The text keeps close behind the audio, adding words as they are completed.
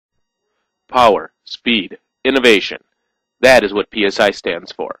Power, speed, innovation. That is what PSI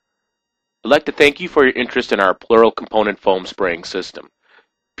stands for. I'd like to thank you for your interest in our plural component foam spraying system.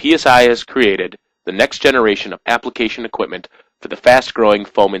 PSI has created the next generation of application equipment for the fast-growing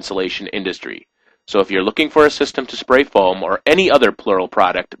foam insulation industry. So if you're looking for a system to spray foam or any other plural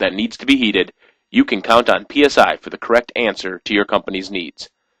product that needs to be heated, you can count on PSI for the correct answer to your company's needs.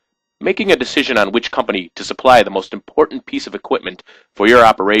 Making a decision on which company to supply the most important piece of equipment for your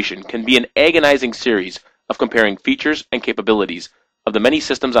operation can be an agonizing series of comparing features and capabilities of the many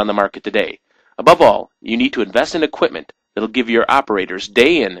systems on the market today. Above all, you need to invest in equipment that will give your operators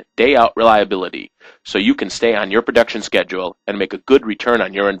day in, day out reliability so you can stay on your production schedule and make a good return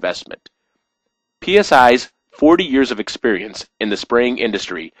on your investment. PSI's 40 years of experience in the spraying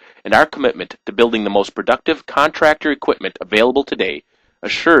industry and our commitment to building the most productive contractor equipment available today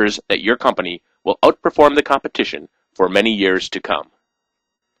assures that your company will outperform the competition for many years to come.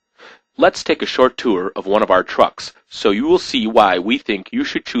 Let's take a short tour of one of our trucks so you will see why we think you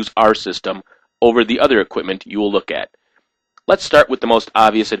should choose our system over the other equipment you will look at. Let's start with the most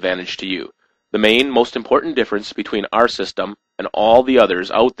obvious advantage to you. The main, most important difference between our system and all the others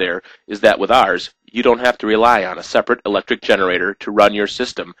out there is that with ours, you don't have to rely on a separate electric generator to run your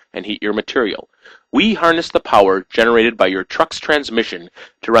system and heat your material. We harness the power generated by your truck's transmission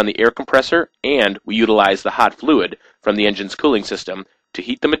to run the air compressor, and we utilize the hot fluid from the engine's cooling system to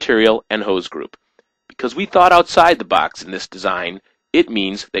heat the material and hose group. Because we thought outside the box in this design, it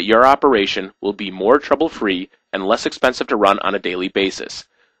means that your operation will be more trouble-free and less expensive to run on a daily basis.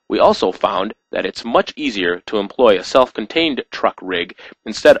 We also found that it's much easier to employ a self-contained truck rig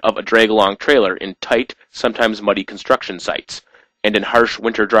instead of a drag-along trailer in tight, sometimes muddy construction sites and in harsh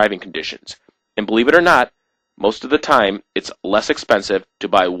winter driving conditions. And believe it or not, most of the time it's less expensive to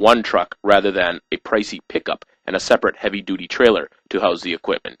buy one truck rather than a pricey pickup and a separate heavy-duty trailer to house the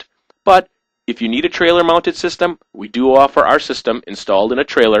equipment. But if you need a trailer-mounted system, we do offer our system installed in a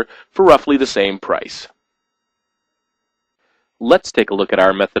trailer for roughly the same price. Let's take a look at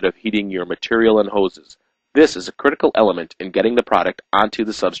our method of heating your material and hoses. This is a critical element in getting the product onto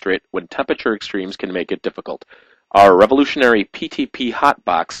the substrate when temperature extremes can make it difficult. Our revolutionary PTP hot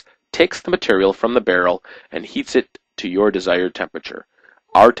box takes the material from the barrel and heats it to your desired temperature.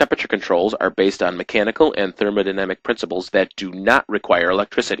 Our temperature controls are based on mechanical and thermodynamic principles that do not require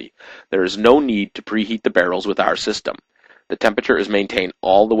electricity. There is no need to preheat the barrels with our system. The temperature is maintained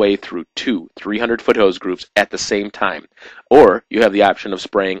all the way through two 300-foot hose groups at the same time, or you have the option of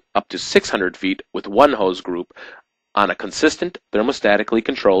spraying up to 600 feet with one hose group on a consistent, thermostatically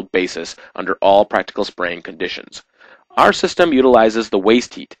controlled basis under all practical spraying conditions. Our system utilizes the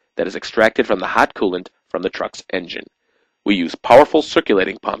waste heat that is extracted from the hot coolant from the truck's engine. We use powerful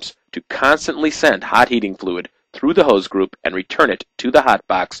circulating pumps to constantly send hot heating fluid through the hose group and return it to the hot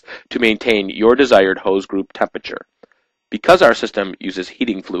box to maintain your desired hose group temperature. Because our system uses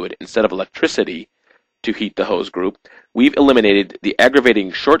heating fluid instead of electricity to heat the hose group, we've eliminated the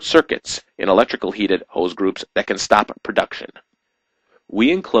aggravating short circuits in electrical heated hose groups that can stop production. We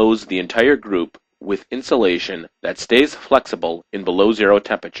enclose the entire group with insulation that stays flexible in below zero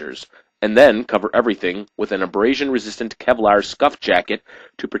temperatures, and then cover everything with an abrasion-resistant Kevlar scuff jacket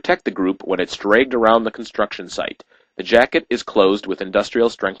to protect the group when it's dragged around the construction site. The jacket is closed with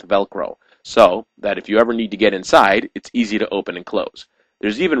industrial-strength Velcro, so that if you ever need to get inside, it's easy to open and close.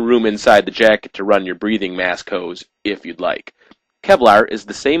 There's even room inside the jacket to run your breathing mask hose, if you'd like. Kevlar is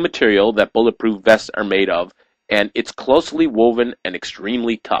the same material that bulletproof vests are made of, and it's closely woven and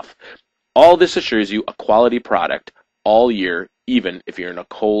extremely tough. All this assures you a quality product all year, even if you're in a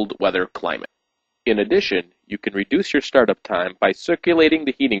cold weather climate. In addition, you can reduce your startup time by circulating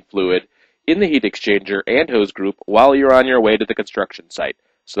the heating fluid in the heat exchanger and hose group while you're on your way to the construction site,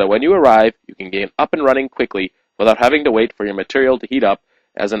 so that when you arrive, you can get up and running quickly without having to wait for your material to heat up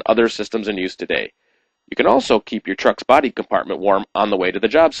as in other systems in use today. You can also keep your truck's body compartment warm on the way to the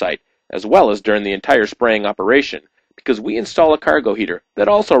job site, as well as during the entire spraying operation, because we install a cargo heater that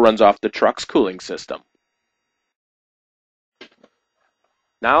also runs off the truck's cooling system.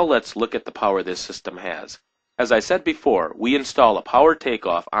 Now let's look at the power this system has. As I said before, we install a power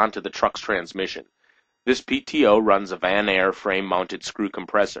takeoff onto the truck's transmission. This PTO runs a Van Air frame-mounted screw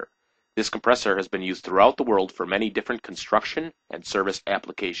compressor. This compressor has been used throughout the world for many different construction and service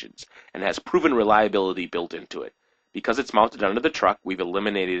applications, and has proven reliability built into it. Because it's mounted under the truck, we've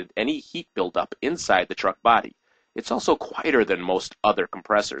eliminated any heat buildup inside the truck body. It's also quieter than most other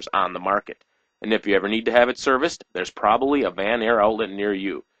compressors on the market. And if you ever need to have it serviced, there's probably a Van Air outlet near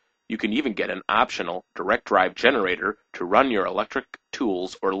you. You can even get an optional direct drive generator to run your electric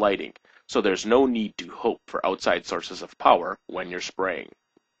tools or lighting, so there's no need to hope for outside sources of power when you're spraying.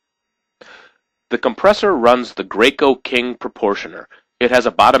 The compressor runs the Graco King Proportioner. It has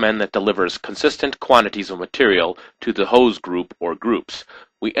a bottom end that delivers consistent quantities of material to the hose group or groups.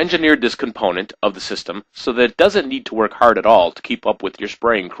 We engineered this component of the system so that it doesn't need to work hard at all to keep up with your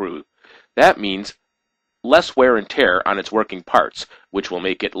spraying crew. That means less wear and tear on its working parts, which will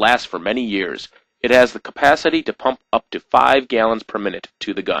make it last for many years. It has the capacity to pump up to 5 gallons per minute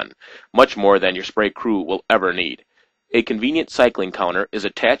to the gun, much more than your spray crew will ever need. A convenient cycling counter is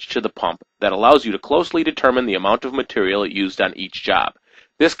attached to the pump that allows you to closely determine the amount of material used on each job.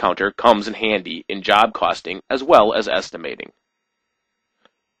 This counter comes in handy in job costing as well as estimating.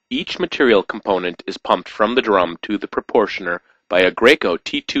 Each material component is pumped from the drum to the proportioner by a Graco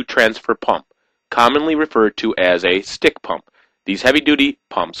T2 transfer pump, commonly referred to as a stick pump. These heavy-duty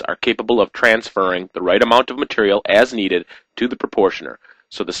pumps are capable of transferring the right amount of material as needed to the proportioner,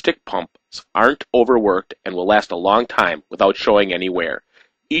 so the stick pumps aren't overworked and will last a long time without showing any wear.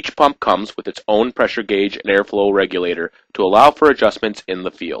 Each pump comes with its own pressure gauge and airflow regulator to allow for adjustments in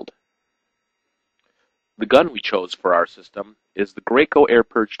the field. The gun we chose for our system is the Graco Air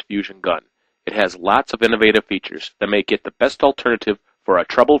Purged Fusion gun. It has lots of innovative features that make it the best alternative for a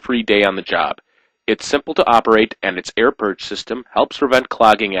trouble-free day on the job. It's simple to operate, and its air purge system helps prevent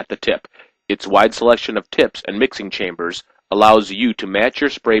clogging at the tip. Its wide selection of tips and mixing chambers allows you to match your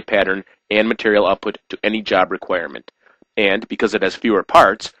spray pattern and material output to any job requirement. And because it has fewer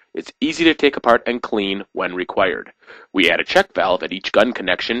parts, it's easy to take apart and clean when required. We add a check valve at each gun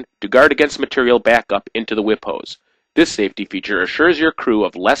connection to guard against material backup into the whip hose. This safety feature assures your crew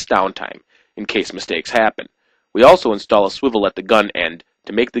of less downtime in case mistakes happen. We also install a swivel at the gun end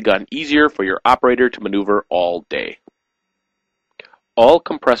to make the gun easier for your operator to maneuver all day. All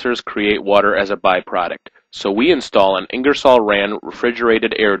compressors create water as a byproduct, so we install an Ingersoll-Rand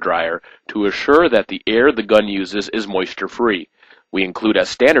refrigerated air dryer to assure that the air the gun uses is moisture-free. We include as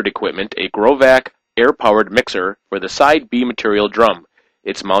standard equipment a Grovac air-powered mixer for the side B material drum.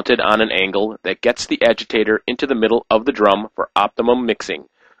 It's mounted on an angle that gets the agitator into the middle of the drum for optimum mixing.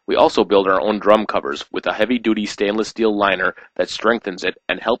 We also build our own drum covers with a heavy-duty stainless steel liner that strengthens it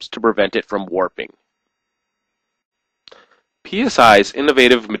and helps to prevent it from warping. PSI's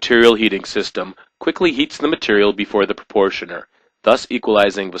innovative material heating system quickly heats the material before the proportioner, thus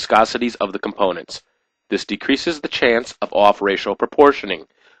equalizing viscosities of the components. This decreases the chance of off-ratio proportioning.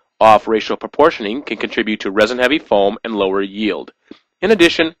 Off-ratio proportioning can contribute to resin-heavy foam and lower yield. In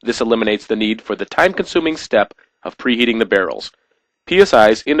addition, this eliminates the need for the time-consuming step of preheating the barrels.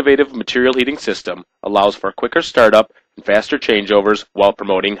 PSI's innovative material heating system allows for quicker startup and faster changeovers while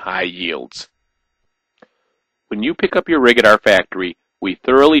promoting high yields. When you pick up your rig at our factory, we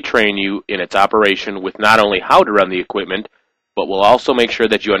thoroughly train you in its operation with not only how to run the equipment, but we'll also make sure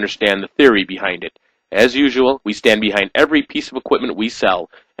that you understand the theory behind it. As usual, we stand behind every piece of equipment we sell,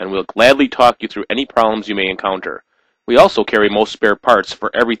 and we'll gladly talk you through any problems you may encounter. We also carry most spare parts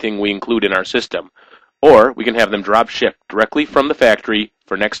for everything we include in our system, or we can have them drop shipped directly from the factory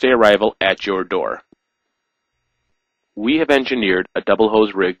for next day arrival at your door. We have engineered a double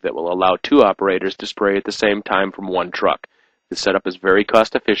hose rig that will allow 2 operators to spray at the same time from one truck. This setup is very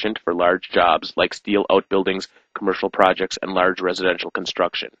cost efficient for large jobs like steel outbuildings, commercial projects, and large residential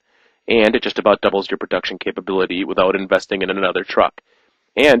construction. And it just about doubles your production capability without investing in another truck.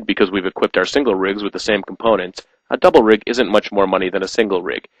 And because we've equipped our single rigs with the same components, a double rig isn't much more money than a single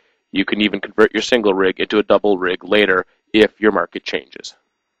rig. You can even convert your single rig into a double rig later if your market changes.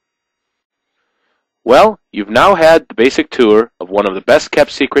 Well, you've now had the basic tour of one of the best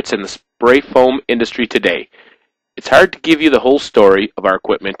kept secrets in the spray foam industry today. It's hard to give you the whole story of our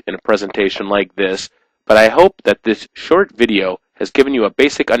equipment in a presentation like this, but I hope that this short video has given you a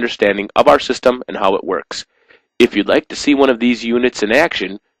basic understanding of our system and how it works. If you'd like to see one of these units in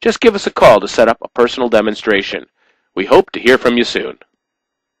action, just give us a call to set up a personal demonstration. We hope to hear from you soon.